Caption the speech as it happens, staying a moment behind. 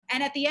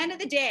And at the end of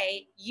the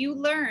day, you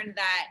learn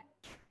that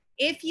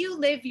if you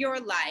live your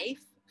life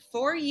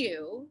for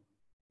you,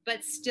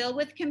 but still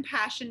with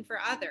compassion for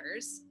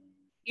others,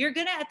 you're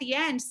going to, at the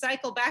end,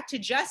 cycle back to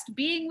just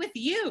being with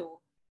you.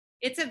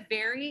 It's a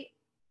very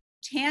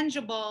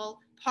tangible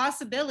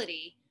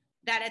possibility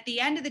that at the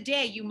end of the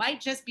day, you might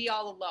just be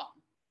all alone.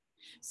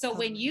 So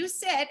when you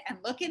sit and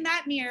look in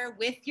that mirror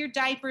with your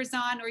diapers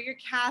on or your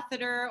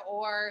catheter,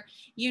 or,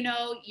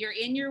 you're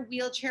in your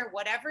wheelchair,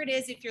 whatever it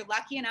is, if you're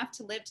lucky enough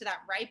to live to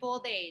that ripe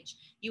old age,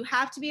 you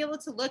have to be able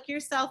to look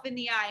yourself in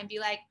the eye and be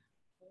like,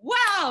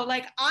 wow,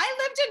 like I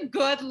lived a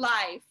good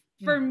life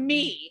for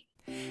me.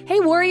 Hey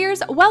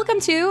warriors, welcome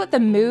to the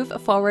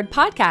Move Forward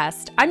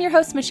podcast. I'm your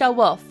host, Michelle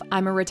Wolf.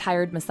 I'm a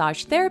retired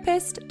massage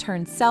therapist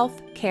turned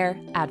self-care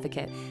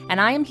advocate, and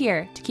I am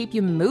here to keep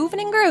you moving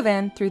and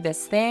grooving through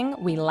this thing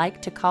we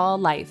like to call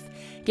life,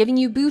 giving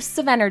you boosts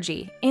of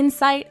energy,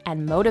 insight,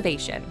 and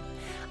motivation.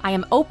 I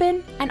am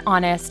open and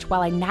honest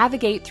while I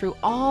navigate through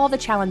all the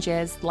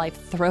challenges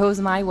life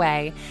throws my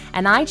way,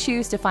 and I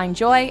choose to find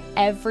joy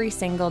every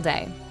single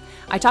day.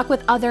 I talk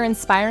with other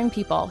inspiring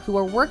people who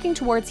are working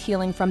towards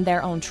healing from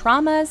their own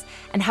traumas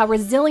and how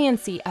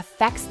resiliency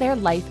affects their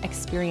life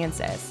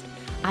experiences.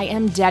 I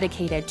am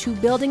dedicated to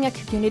building a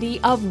community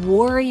of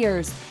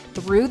warriors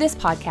through this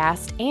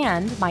podcast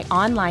and my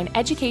online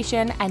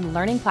education and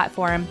learning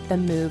platform, The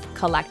Move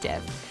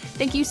Collective.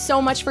 Thank you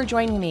so much for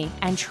joining me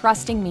and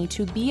trusting me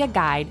to be a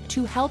guide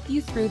to help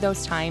you through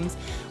those times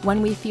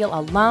when we feel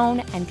alone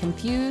and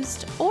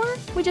confused, or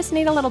we just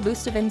need a little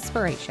boost of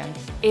inspiration.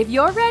 If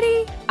you're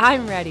ready,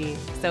 I'm ready.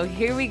 So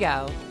here we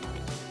go.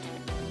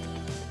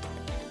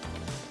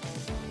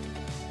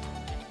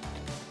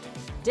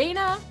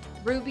 Dana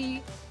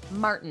Ruby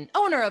Martin,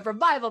 owner of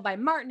Revival by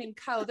Martin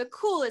 & Co., the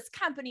coolest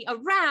company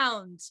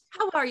around.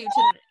 How are you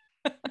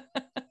today?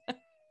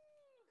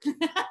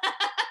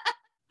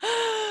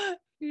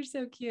 You're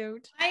so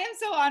cute. I am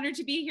so honored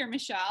to be here,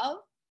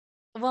 Michelle.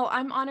 Well,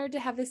 I'm honored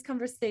to have this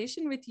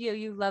conversation with you,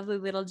 you lovely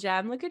little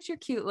gem. Look at your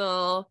cute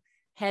little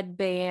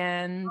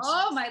headband.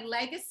 Oh, my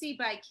Legacy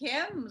by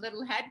Kim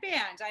little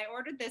headband. I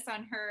ordered this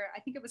on her, I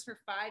think it was her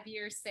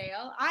 5-year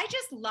sale. I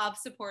just love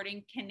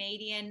supporting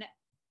Canadian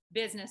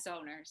business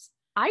owners.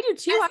 I do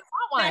too. I want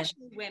one.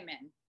 Especially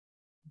women.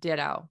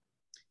 Ditto.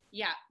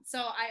 Yeah. So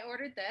I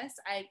ordered this.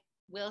 I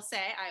will say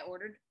I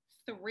ordered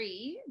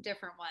 3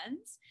 different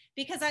ones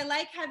because I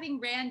like having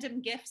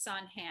random gifts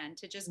on hand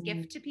to just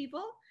gift to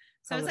people.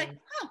 So totally. I was like,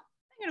 I'm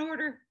going to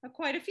order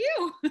quite a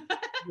few.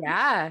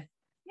 Yeah,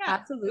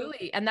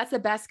 absolutely. And that's the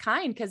best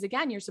kind because,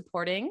 again, you're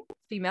supporting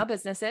female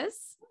businesses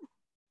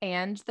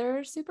and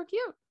they're super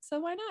cute. So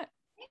why not?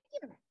 Thank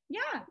you.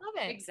 Yeah,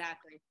 love it.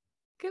 Exactly.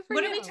 Good for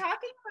you. What are we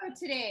talking about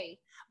today?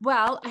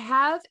 Well, I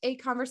have a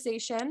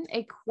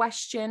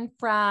question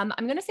from,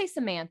 I'm going to say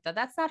Samantha.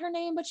 That's not her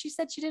name, but she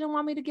said she didn't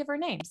want me to give her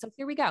name. So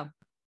here we go.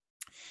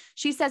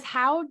 She says,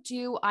 how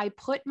do I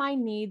put my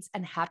needs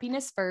and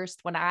happiness first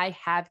when I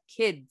have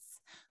kids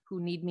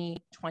who need me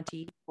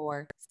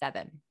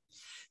 24/7?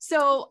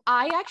 So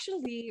I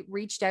actually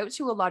reached out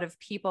to a lot of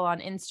people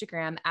on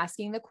Instagram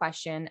asking the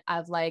question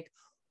of like,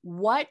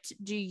 what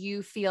do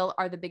you feel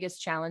are the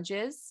biggest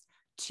challenges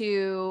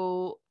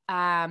to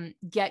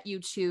get you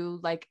to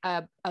like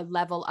a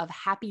level of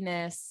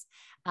happiness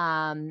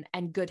and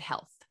good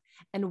health?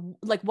 And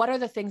like, what are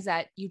the things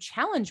that you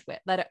challenge with,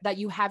 that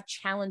you have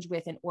challenge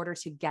with in order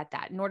to get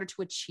that, in order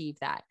to achieve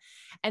that?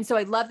 And so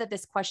I love that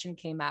this question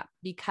came up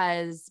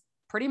because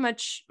pretty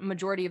much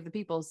majority of the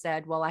people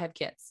said, well, I have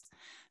kids.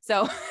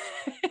 So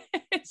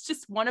it's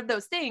just one of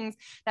those things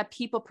that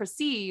people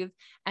perceive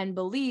and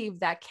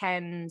believe that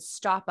can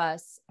stop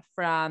us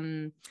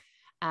from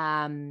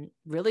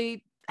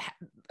really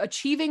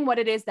achieving what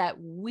it is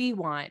that we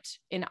want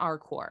in our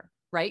core,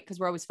 right? Because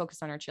we're always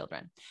focused on our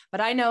children.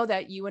 But I know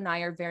that you and I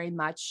are very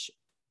much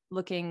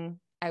looking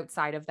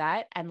outside of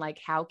that and like,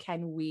 how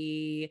can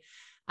we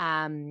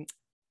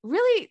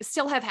really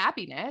still have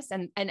happiness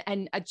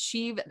and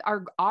achieve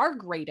our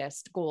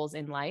greatest goals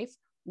in life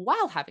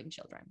while having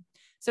children?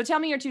 So tell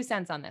me your 2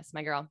 cents on this,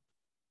 my girl.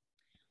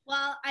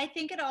 Well, I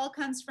think it all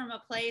comes from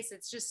a place,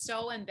 it's just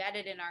so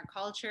embedded in our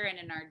culture and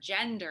in our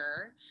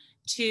gender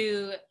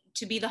to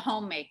be the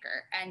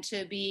homemaker and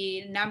to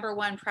be number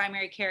one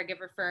primary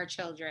caregiver for our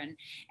children.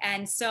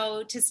 And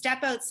so to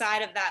step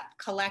outside of that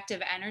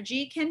collective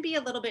energy can be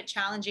a little bit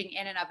challenging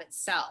in and of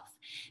itself,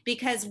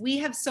 because we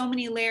have so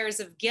many layers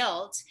of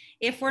guilt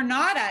if we're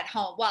not at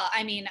home. Well,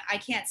 I mean, I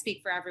can't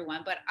speak for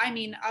everyone, but I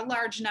mean, a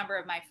large number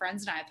of my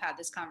friends and I have had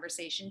this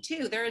conversation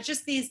too. There are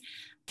just these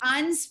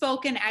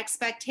unspoken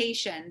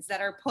expectations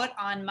that are put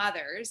on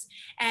mothers,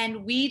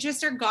 and we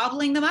just are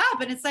gobbling them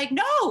up. And it's like,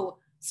 no,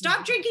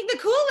 stop drinking the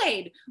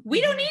Kool-Aid. We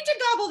don't need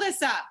to gobble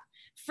this up.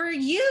 For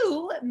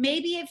you,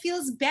 maybe it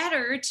feels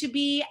better to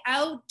be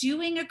out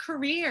doing a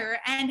career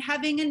and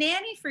having a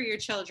nanny for your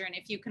children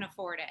if you can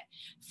afford it.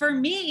 For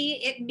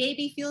me, it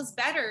maybe feels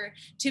better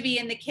to be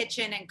in the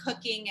kitchen and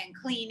cooking and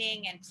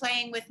cleaning and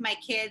playing with my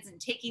kids and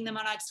taking them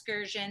on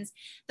excursions.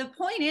 The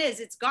point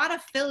is, it's got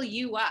to fill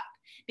you up,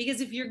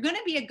 because if you're going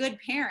to be a good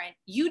parent,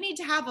 you need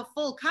to have a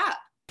full cup.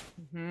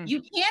 Mhm.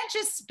 You can't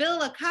just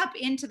spill a cup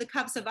into the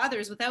cups of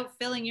others without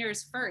filling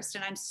yours first.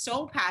 And I'm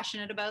so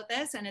passionate about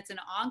this. And it's an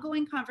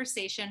ongoing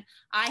conversation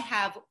I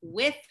have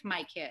with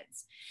my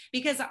kids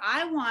because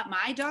I want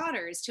my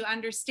daughters to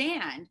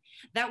understand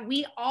that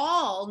we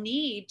all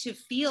need to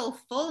feel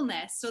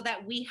fullness so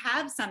that we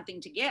have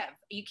something to give.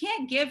 You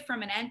can't give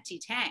from an empty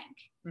tank.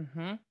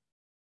 Mhm.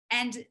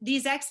 And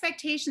these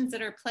expectations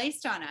that are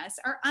placed on us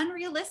are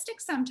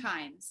unrealistic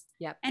sometimes.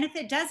 Yep. And if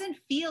it doesn't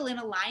feel in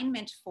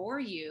alignment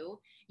for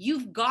you,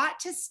 you've got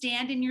to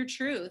stand in your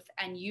truth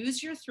and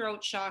use your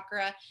throat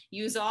chakra,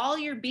 use all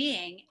your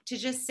being to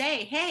just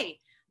say, hey,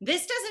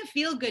 this doesn't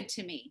feel good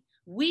to me.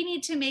 We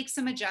need to make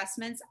some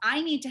adjustments.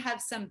 I need to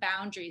have some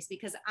boundaries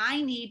because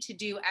I need to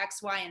do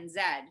X, Y, and Z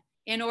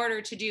in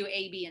order to do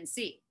A, B, and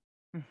C.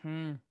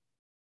 Mhm.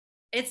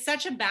 It's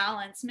such a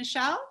balance,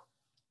 Michelle.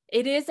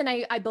 It is. And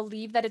I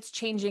believe that it's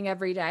changing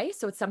every day.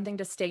 So it's something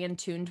to stay in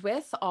tuned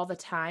with all the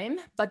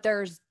time, but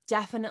there's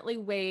definitely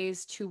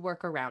ways to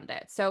work around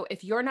it. So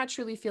if you're not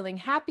truly feeling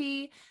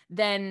happy,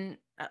 then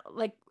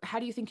like, how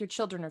do you think your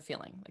children are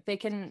feeling? Like they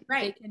can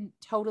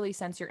totally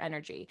sense your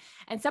energy.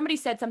 And somebody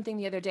said something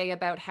the other day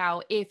about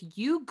how if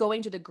you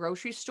going to the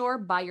grocery store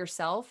by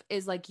yourself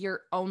is like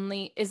your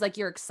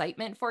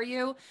excitement for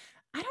you.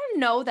 I don't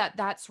know that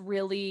that's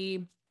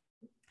really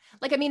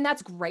like, I mean,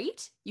 that's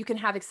great. You can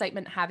have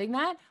excitement having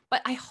that,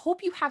 but I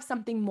hope you have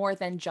something more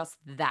than just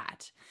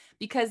that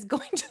because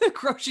going to the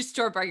grocery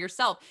store by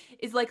yourself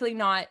is likely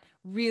not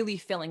really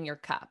filling your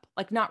cup,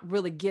 like not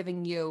really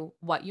giving you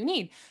what you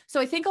need.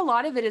 So I think a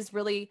lot of it is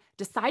really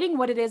deciding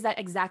what it is that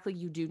exactly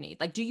you do need.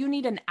 Like, do you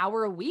need an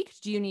hour a week?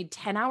 Do you need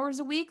 10 hours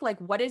a week? Like,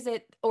 what is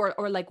it? Or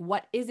like,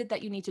 what is it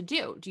that you need to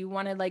do? Do you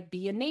want to like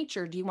be in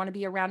nature? Do you want to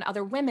be around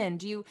other women?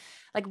 Do you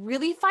like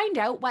really find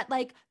out what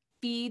like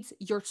feeds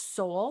your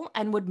soul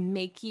and would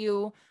make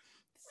you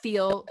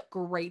feel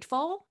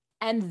grateful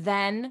and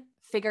then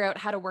figure out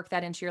how to work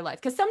that into your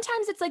life. Because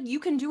sometimes it's like you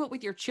can do it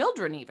with your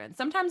children, even.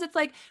 Sometimes it's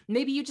like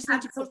maybe you just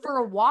need to go for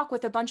a walk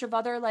with a bunch of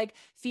other like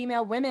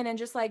female women and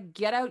just like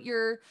get out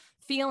your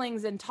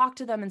feelings and talk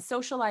to them and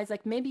socialize.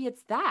 Like maybe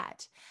it's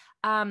that.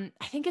 I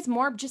think it's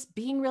more just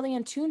being really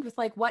in tune with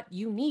like what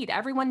you need.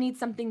 Everyone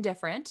needs something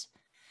different.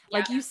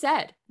 Like you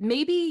said,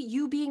 maybe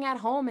you being at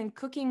home and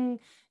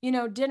cooking,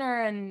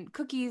 dinner and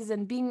cookies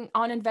and being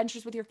on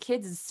adventures with your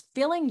kids is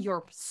filling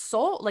your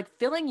soul, like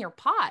filling your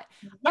pot.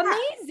 Yeah.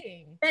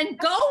 Amazing. Then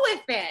go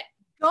with it.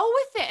 Go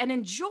with it and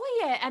enjoy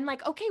it. And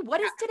like, okay, what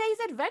is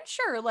today's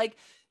adventure? Like,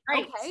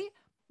 okay,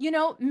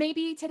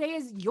 maybe today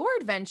is your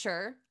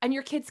adventure and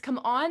your kids come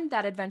on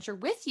that adventure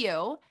with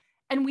you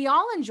and we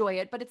all enjoy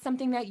it, but it's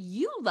something that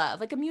you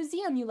love, like a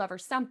museum you love or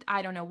something,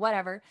 I don't know,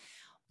 whatever.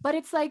 But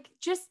it's like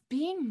just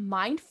being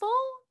mindful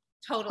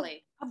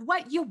totally of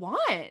what you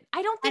want.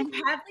 I don't think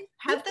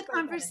have the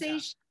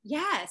conversation.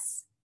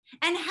 Yes.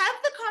 And have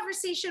the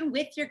conversation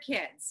with your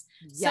kids.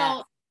 Yes.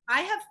 So I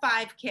have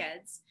 5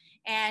 kids.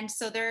 And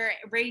so they're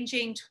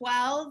ranging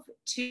 12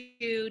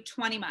 to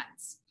 20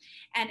 months.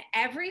 And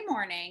every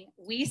morning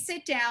we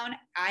sit down,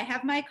 I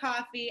have my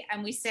coffee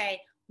and we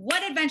say,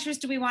 what adventures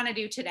do we want to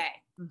do today?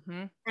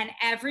 Mm-hmm. And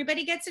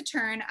everybody gets a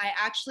turn. I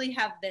actually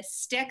have this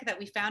stick that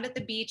we found at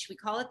the beach. We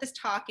call it this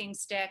talking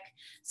stick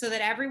so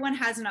that everyone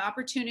has an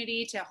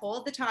opportunity to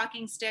hold the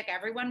talking stick.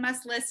 Everyone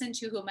must listen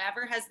to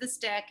whomever has the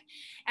stick.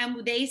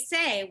 And they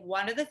say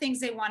one of the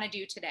things they want to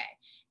do today.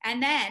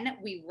 And then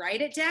we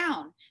write it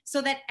down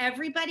so that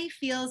everybody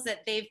feels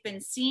that they've been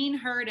seen,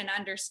 heard, and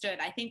understood.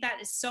 I think that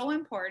is so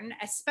important,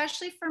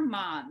 especially for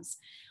moms.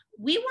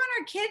 We want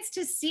our kids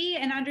to see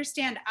and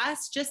understand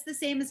us just the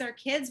same as our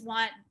kids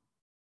want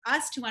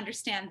us to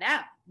understand them.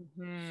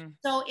 Mm-hmm.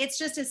 So it's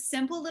just a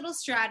simple little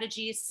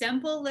strategy,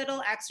 simple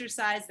little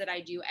exercise that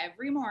I do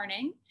every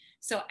morning.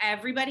 So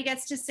everybody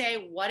gets to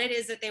say what it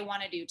is that they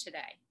want to do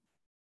today.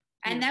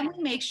 And then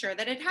we make sure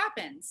that it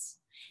happens.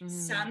 Mm.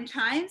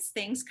 Sometimes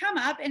things come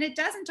up and it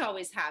doesn't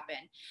always happen.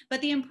 But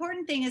the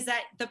important thing is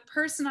that the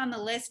person on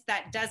the list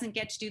that doesn't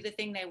get to do the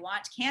thing they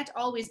want can't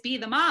always be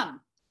the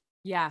mom.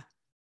 Yeah.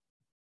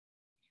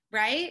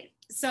 Right?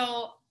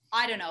 So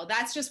I don't know.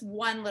 That's just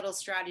one little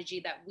strategy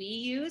that we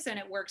use and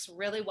it works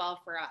really well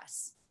for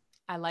us.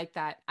 I like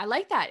that.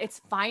 It's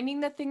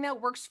finding the thing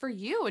that works for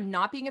you and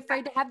not being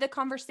afraid to have the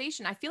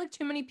conversation. I feel like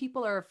too many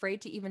people are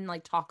afraid to even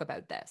like talk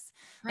about this.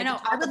 Like, I know.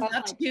 I would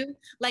love to do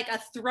like a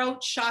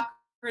throat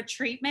chakra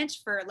treatment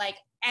for like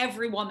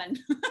every woman.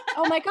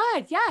 Oh my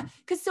God. Yeah.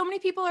 Cause so many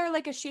people are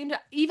like ashamed.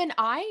 Even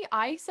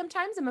I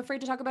sometimes am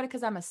afraid to talk about it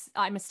cause I'm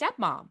a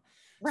stepmom.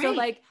 Right. So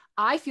like,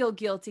 I feel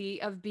guilty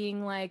of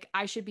being like,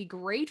 I should be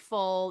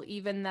grateful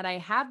even that I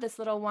have this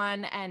little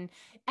one. And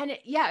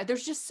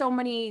there's just so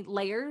many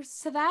layers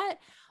to that.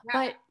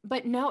 Yeah.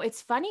 But no,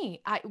 it's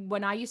funny.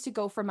 When I used to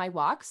go for my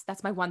walks,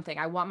 that's my one thing.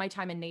 I want my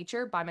time in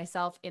nature by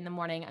myself in the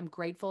morning. I'm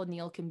grateful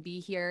Neil can be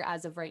here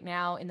as of right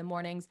now in the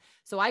mornings.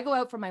 So I go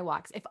out for my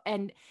walks.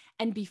 And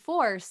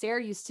before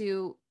Sarah used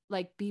to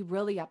like be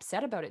really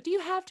upset about it. Do you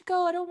have to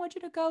go? I don't want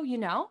you to go,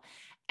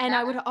 And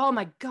I would, oh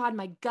my God,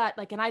 my gut.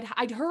 Like, and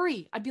I'd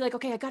hurry. I'd be like,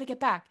 okay, I got to get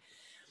back.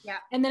 Yeah.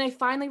 And then I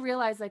finally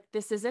realized like,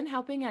 this isn't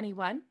helping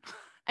anyone.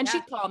 And Yeah.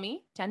 she'd call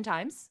me 10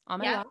 times on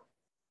my Yeah. lap.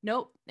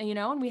 Nope. And, you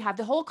know, and we have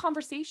the whole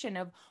conversation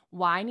of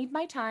why I need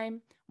my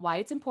time, why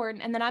it's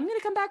important. And then I'm going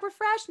to come back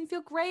refreshed and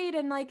feel great.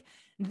 And like,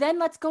 then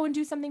let's go and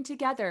do something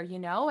together, you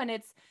know? And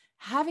it's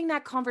having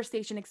that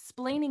conversation,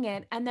 explaining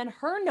it, and then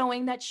her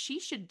knowing that she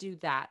should do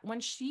that when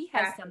she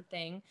has Yeah.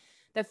 something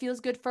that feels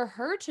good for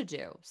her to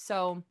do.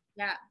 So,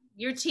 Yeah.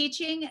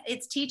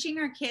 It's teaching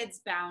our kids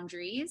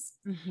boundaries.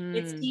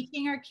 It's mhm.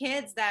 teaching our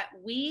kids that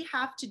we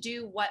have to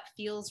do what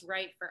feels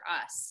right for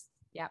us.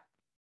 Yeah.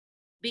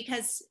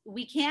 Because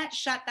we can't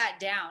shut that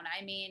down.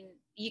 I mean,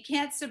 you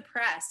can't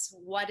suppress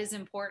what is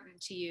important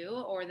to you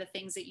or the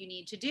things that you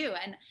need to do.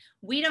 And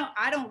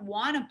I don't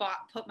want to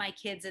put my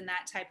kids in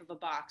that type of a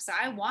box.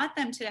 I want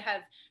them to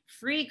have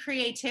free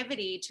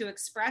creativity to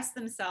express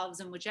themselves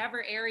in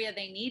whichever area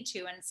they need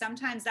to. And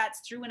sometimes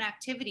that's through an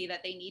activity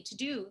that they need to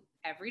do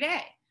every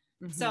day.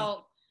 Mhm.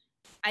 So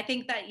I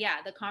think that,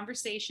 yeah, the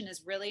conversation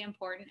is really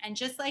important. And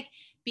just like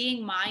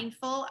being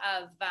mindful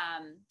of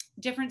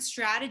different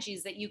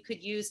strategies that you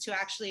could use to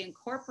actually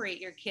incorporate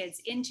your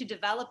kids into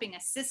developing a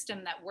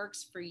system that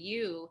works for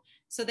you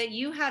so that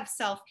you have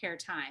self-care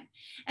time.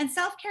 And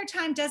self-care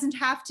time doesn't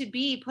have to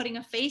be putting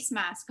a face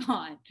mask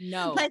on.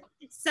 No.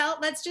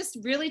 Let's just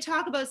really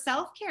talk about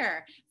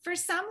self-care. For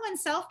someone,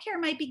 self-care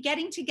might be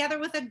getting together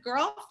with a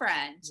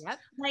girlfriend. Yep.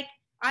 Like,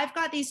 I've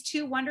got these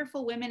two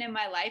wonderful women in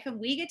my life, and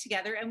we get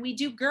together and we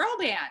do girl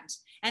band.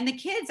 And the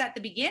kids at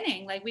the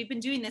beginning, like we've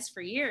been doing this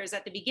for years,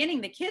 at the beginning,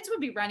 the kids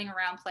would be running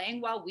around playing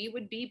while we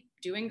would be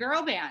doing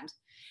girl band.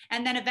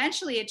 And then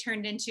eventually it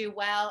turned into,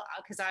 well,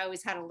 because I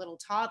always had a little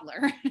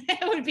toddler,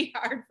 it would be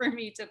hard for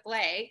me to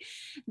play,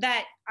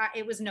 that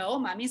it was, no,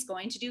 mommy's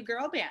going to do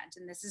girl band.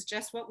 And this is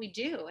just what we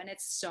do. And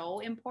it's so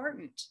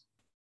important.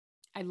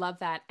 I love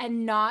that.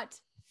 And not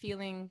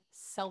feeling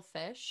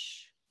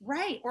selfish.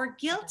 Right. Or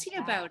guilty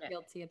about it.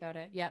 Guilty about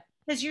it. Yep.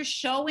 Because you're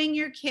showing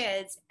your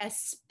kids,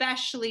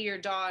 especially your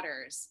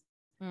daughters,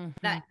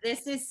 that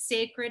this is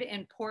sacred,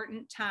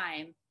 important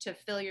time to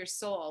fill your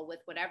soul with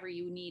whatever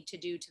you need to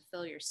do to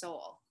fill your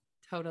soul.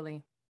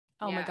 Totally.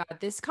 Oh Yeah. my God.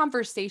 This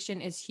conversation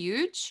is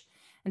huge.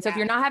 And so if Yeah.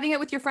 you're not having it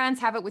with your friends,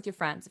 have it with your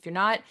friends. If you're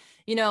not,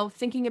 you know,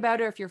 thinking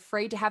about it, or if you're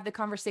afraid to have the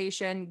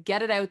conversation,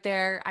 get it out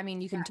there. I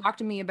mean, you can talk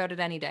to me about it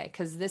any day,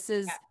 because this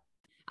is,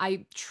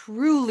 I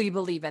truly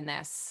believe in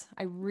this.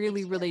 I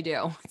really, really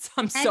do.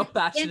 I'm so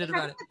passionate about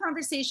it. Having a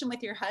conversation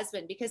with your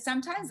husband, because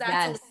sometimes that's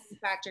a limiting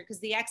factor, because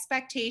the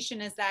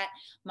expectation is that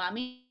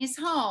mommy's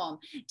home,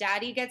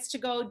 daddy gets to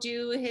go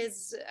do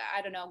his,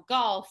 I don't know,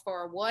 golf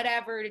or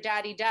whatever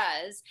daddy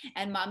does,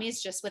 and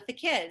mommy's just with the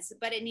kids.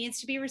 But it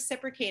needs to be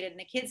reciprocated, and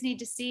the kids need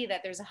to see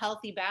that there's a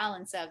healthy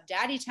balance of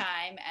daddy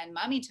time and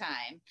mommy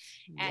time,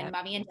 and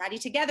mommy and daddy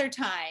together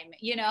time,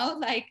 you know,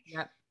 like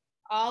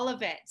all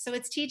of it. So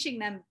it's teaching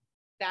them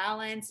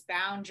balance,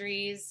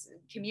 boundaries,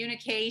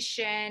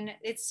 communication.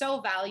 It's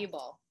so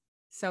valuable.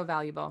 So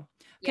valuable.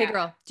 Okay,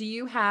 girl, do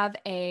you have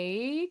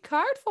a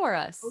card for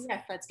us? Oh,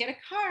 yes. Let's get a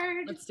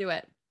card. Let's do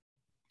it.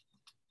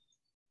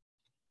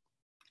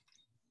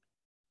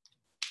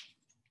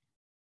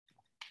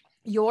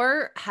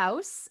 Your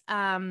house,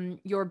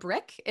 your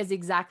brick is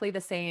exactly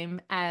the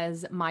same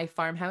as my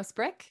farmhouse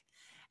brick.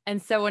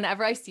 And so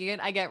whenever I see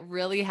it, I get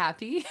really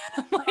happy.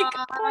 I'm like,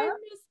 oh, I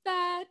miss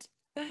that.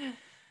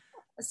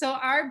 So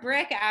our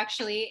brick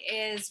actually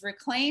is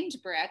reclaimed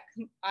brick.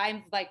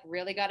 I've like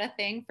really got a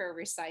thing for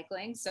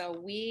recycling. So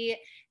we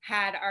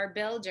had our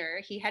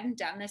builder, he hadn't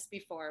done this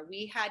before.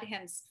 We had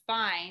him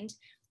find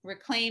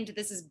reclaimed,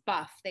 this is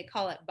buff, they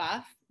call it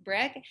buff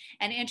brick.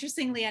 And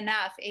interestingly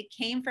enough, it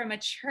came from a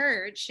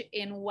church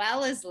in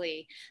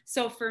Wellesley.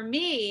 So for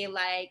me,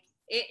 like,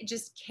 it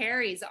just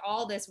carries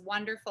all this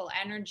wonderful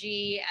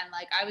energy. And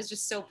like, I was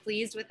just so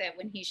pleased with it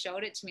when he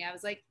showed it to me. I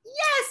was like,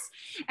 yes.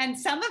 And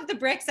some of the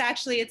bricks,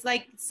 actually, it's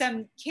like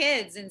some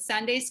kids in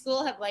Sunday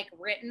school have like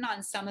written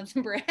on some of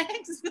the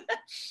bricks.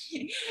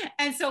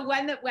 And so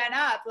when that went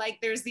up, like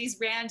there's these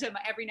random,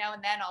 every now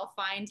and then I'll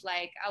find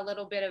like a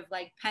little bit of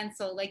like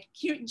pencil. Like,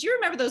 do you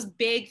remember those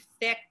big,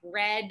 thick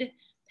red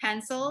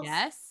pencils?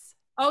 Yes.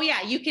 Oh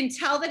yeah, you can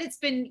tell that it's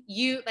been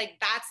used, like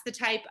that's the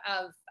type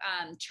of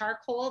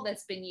charcoal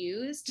that's been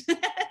used.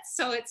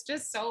 So it's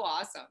just so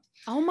awesome.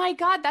 Oh my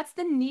God, that's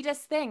the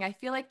neatest thing. I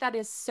feel like that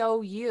is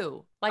so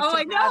you. Like, oh,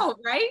 I know,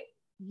 right?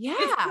 Yeah.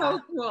 It's so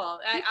cool.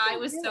 I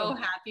was so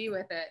happy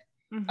with it.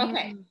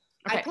 Okay.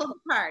 I pulled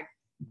a card.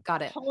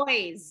 Got it.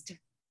 Poised.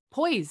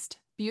 Poised.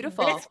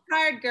 Beautiful. This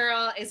card,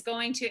 girl, is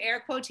going to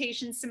air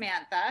quotation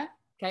Samantha.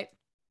 Okay.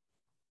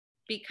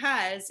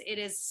 Because it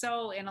is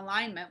so in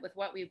alignment with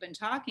what we've been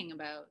talking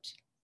about.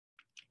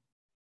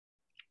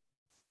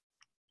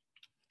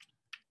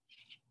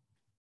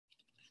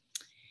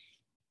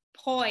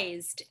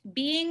 Poised,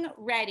 being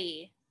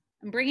ready,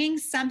 bringing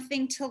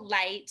something to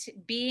light,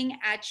 being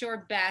at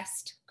your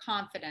best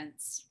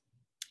confidence.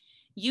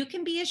 You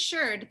can be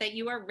assured that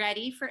you are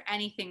ready for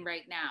anything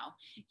right now.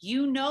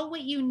 You know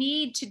what you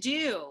need to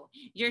do.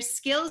 Your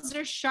skills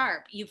are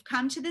sharp. You've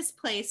come to this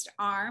place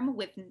armed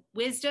with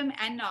wisdom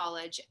and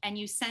knowledge, and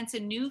you sense a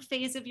new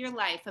phase of your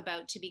life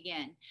about to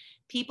begin.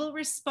 People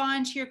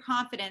respond to your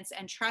confidence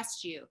and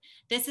trust you.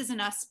 This is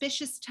an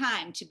auspicious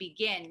time to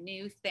begin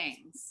new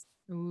things.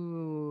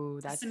 Ooh,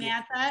 that's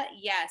Samantha, beautiful.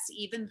 yes,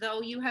 even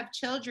though you have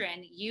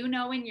children, you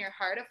know in your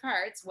heart of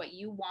hearts what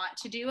you want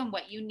to do and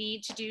what you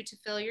need to do to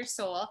fill your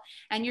soul.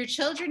 And your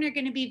children are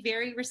going to be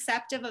very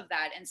receptive of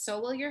that. And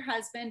so will your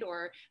husband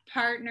or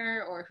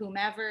partner or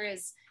whomever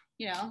is,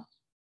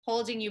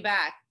 holding you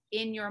back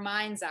in your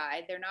mind's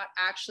eye. They're not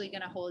actually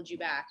going to hold you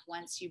back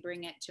once you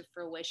bring it to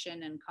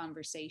fruition and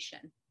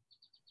conversation.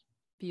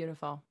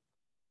 Beautiful.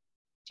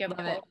 Do you have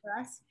a quote for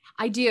us?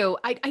 I do.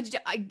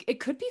 It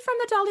could be from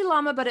the Dalai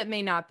Lama, but it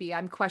may not be.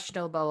 I'm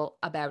questionable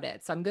about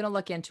it. So I'm going to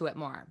look into it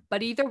more.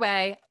 But either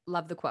way,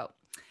 love the quote.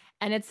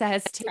 And it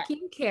says,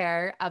 taking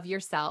care of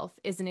yourself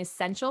is an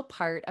essential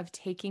part of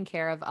taking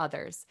care of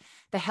others.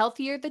 The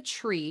healthier the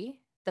tree,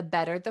 the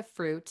better the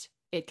fruit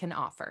it can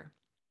offer.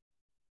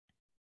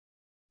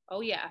 Oh,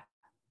 yeah.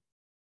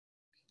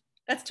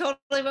 That's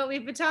totally what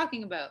we've been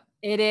talking about.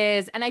 It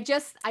is. And I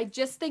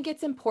just think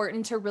it's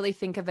important to really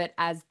think of it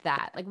as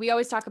that. Like we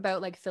always talk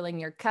about like filling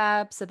your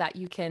cup so that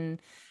you can,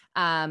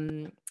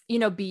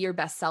 be your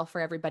best self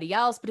for everybody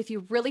else. But if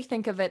you really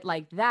think of it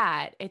like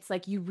that, it's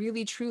like you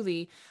really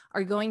truly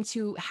are going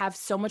to have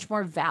so much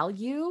more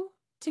value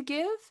to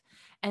give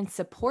and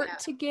support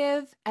to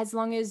give as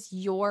long as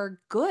you're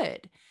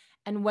good.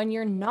 And when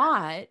you're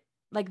not,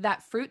 like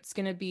that fruit's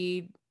going to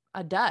be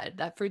a dud.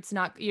 That fruit's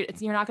not,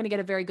 you're not going to get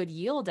a very good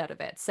yield out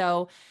of it.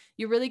 So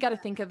you really got to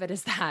think of it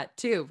as that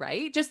too,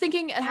 right? Just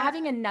thinking,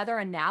 having another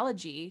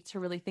analogy to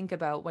really think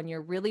about when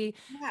you're really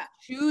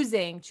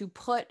choosing to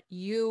put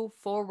you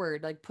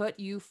forward, like put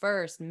you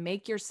first,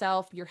 make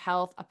yourself, your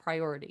health a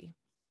priority.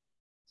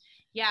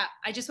 Yeah.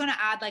 I just want to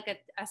add like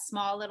a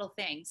small little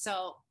thing.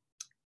 So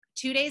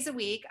 2 days a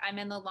week, I'm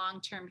in the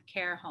long-term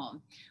care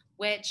home,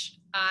 which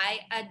I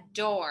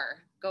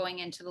adore. Going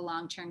into the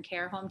long-term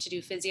care home to do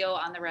physio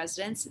on the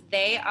residents.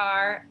 They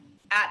are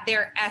at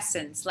their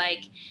essence.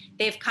 Like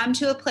they've come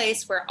to a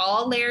place where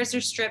all layers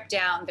are stripped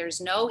down. There's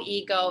no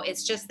ego.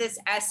 It's just this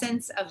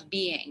essence of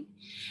being.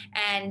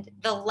 And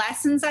the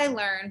lessons I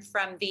learned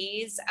from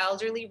these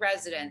elderly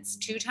residents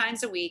 2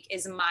 times a week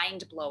is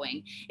mind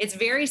blowing. It's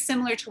very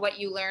similar to what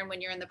you learn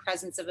when you're in the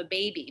presence of a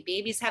baby.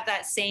 Babies have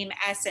that same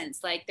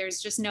essence. Like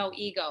there's just no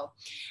ego.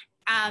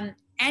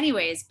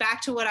 Anyways,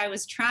 back to what I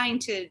was trying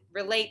to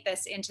relate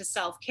this into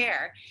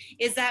self-care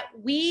is that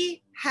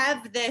we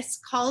have this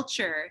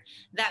culture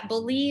that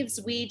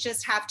believes we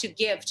just have to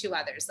give to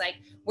others. Like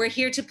we're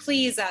here to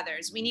please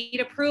others. We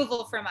need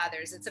approval from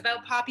others. It's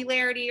about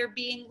popularity or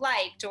being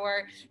liked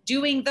or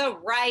doing the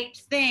right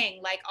thing,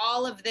 like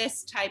all of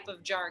this type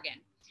of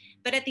jargon.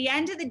 But at the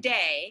end of the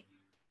day,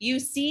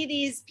 you see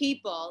these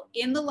people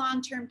in the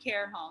long-term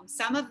care home.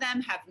 Some of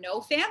them have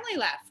no family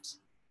left.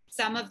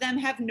 Some of them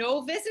have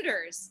no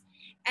visitors.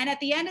 And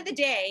at the end of the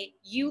day,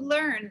 you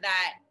learn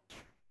that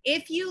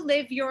if you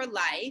live your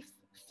life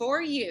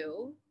for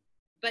you,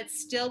 but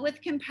still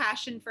with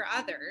compassion for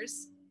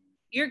others,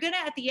 you're going to,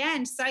 at the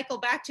end, cycle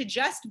back to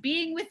just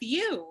being with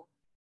you.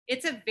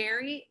 It's a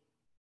very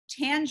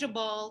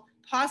tangible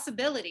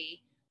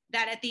possibility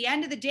that at the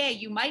end of the day,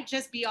 you might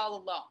just be all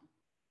alone.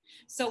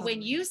 So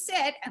when you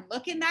sit and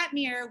look in that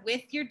mirror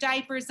with your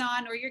diapers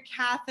on or your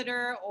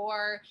catheter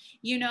or,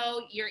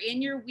 you're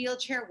in your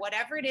wheelchair,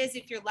 whatever it is,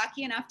 if you're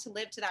lucky enough to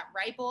live to that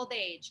ripe old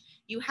age,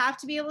 you have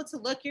to be able to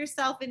look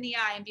yourself in the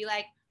eye and be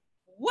like,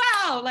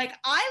 wow, like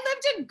I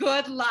lived a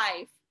good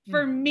life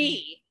for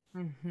me.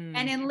 Mm-hmm.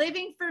 And in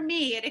living for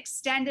me, it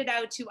extended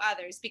out to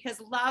others because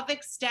love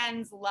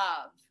extends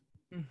love.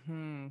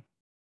 Mm-hmm.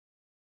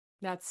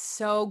 That's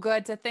so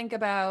good to think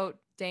about,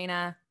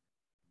 Dana.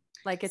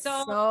 Like it's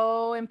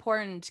so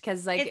important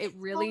because like it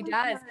really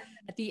does.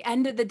 At the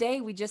end of the day,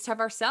 we just have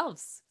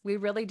ourselves. We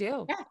really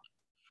do. Yeah.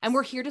 And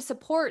we're here to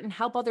support and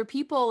help other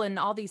people and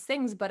all these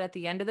things. But at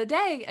the end of the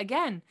day,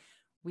 again,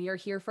 we are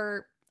here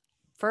for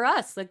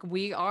us. Like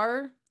we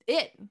are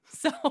it.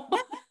 So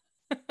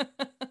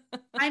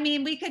I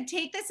mean, we could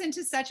take this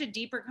into such a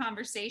deeper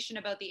conversation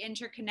about the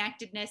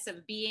interconnectedness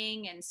of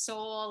being and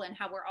soul and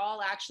how we're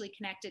all actually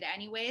connected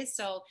anyways.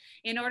 So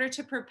in order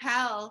to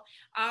propel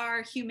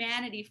our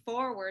humanity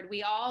forward,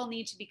 we all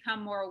need to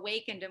become more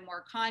awakened and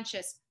more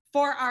conscious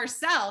for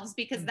ourselves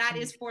because that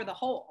is for the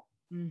whole.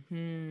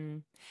 Mm-hmm.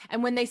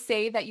 And when they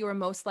say that you are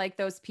most like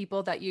those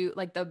people that you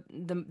like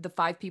the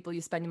 5 people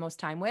you spend the most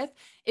time with,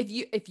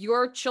 if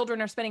your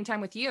children are spending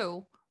time with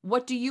you,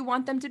 what do you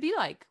want them to be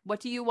like? What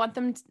do you want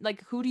them to,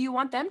 like, who do you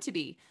want them to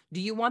be? Do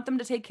you want them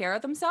to take care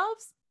of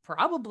themselves?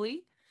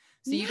 Probably.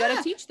 So you got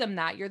to teach them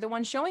that. You're the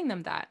one showing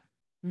them that.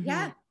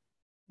 Mm-hmm.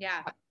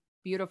 Yeah.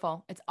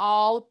 Beautiful. It's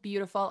all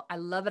beautiful. I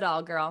love it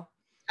all, girl.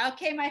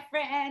 Okay, my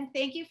friend,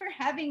 thank you for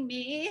having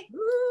me.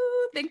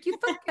 Ooh, thank you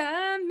for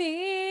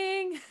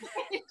coming.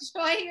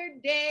 Enjoy your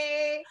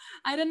day.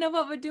 I don't know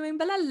what we're doing,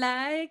 but I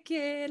like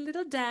it. A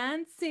little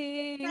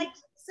dancing. Like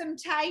some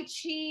Tai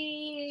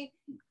Chi.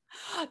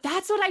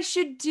 That's what I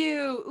should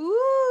do.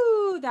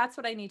 Ooh, that's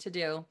what I need to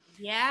do.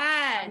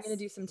 Yes. I'm going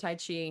to do some Tai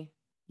Chi.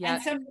 Yeah.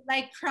 And some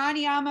like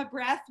pranayama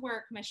breath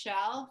work,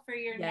 Michelle, for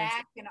your Yes.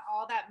 neck and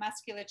all that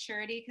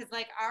musculaturity. Because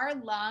like our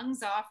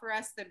lungs offer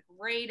us the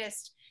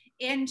greatest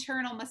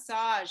internal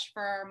massage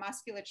for our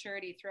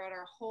musculaturity throughout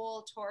our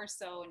whole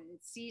torso and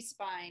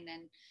C-spine.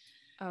 And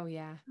Oh,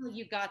 yeah.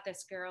 you got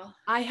this, girl.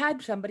 I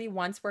had somebody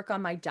once work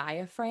on my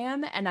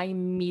diaphragm and I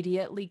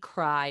immediately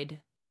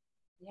cried.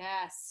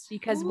 Yes.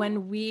 Because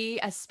when we,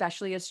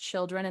 especially as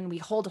children, and we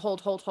hold,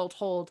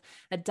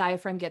 the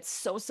diaphragm gets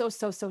so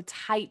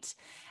tight.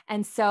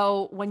 And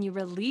so when you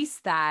release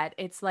that,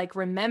 it's like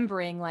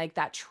remembering like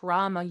that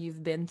trauma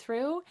you've been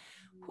through.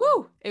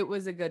 Whoo, it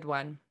was a good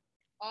one.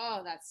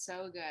 Oh, that's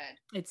so good.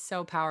 It's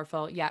so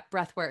powerful. Yeah.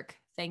 Breath work.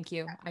 Thank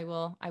you. I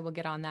will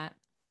get on that.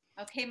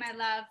 Okay, my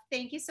love.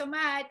 Thank you so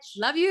much.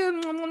 Love you. Au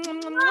revoir.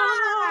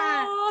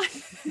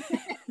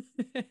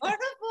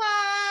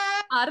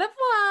 Au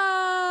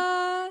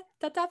revoir.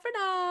 Ta-ta for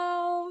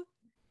now.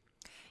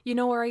 You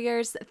know,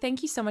 warriors,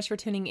 thank you so much for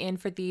tuning in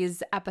for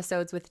these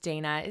episodes with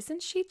Dana.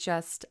 Isn't she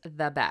just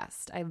the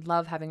best? I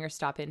love having her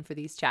stop in for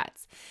these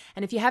chats.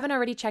 And if you haven't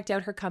already checked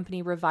out her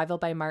company, Revival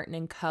by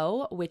Martin &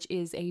 Co., which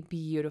is a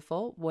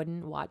beautiful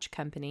wooden watch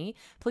company,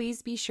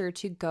 please be sure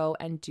to go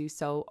and do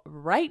so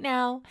right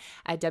now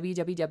at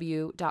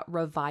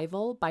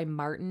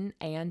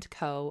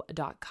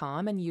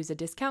www.revivalbymartinandco.com and use a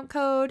discount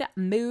code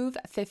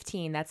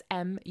MOVE15. That's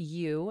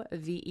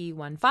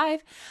MUVE15.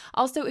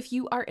 Also, if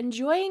you are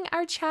enjoying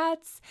our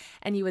chats,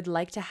 and you would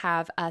like to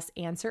have us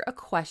answer a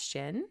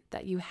question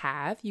that you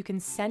have, you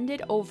can send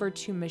it over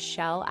to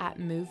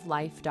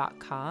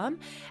Michelle@movelife.com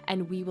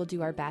and we will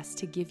do our best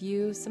to give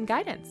you some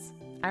guidance.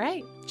 All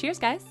right. Cheers,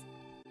 guys.